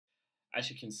As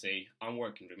you can see, I'm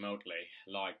working remotely,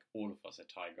 like all of us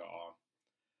at Tiger are.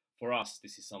 For us,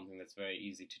 this is something that's very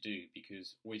easy to do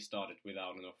because we started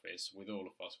without an office, with all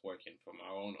of us working from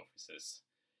our own offices.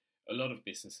 A lot of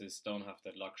businesses don't have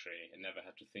that luxury and never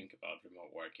had to think about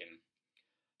remote working.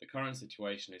 The current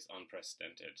situation is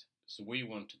unprecedented, so we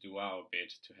want to do our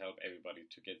bit to help everybody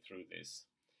to get through this.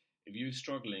 If you're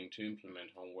struggling to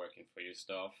implement home working for your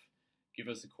staff, give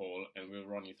us a call and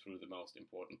we'll run you through the most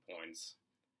important points.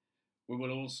 We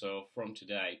will also, from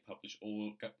today, publish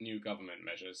all new government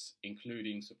measures,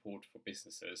 including support for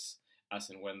businesses, as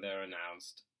and when they're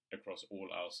announced across all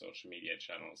our social media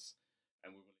channels.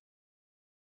 And we will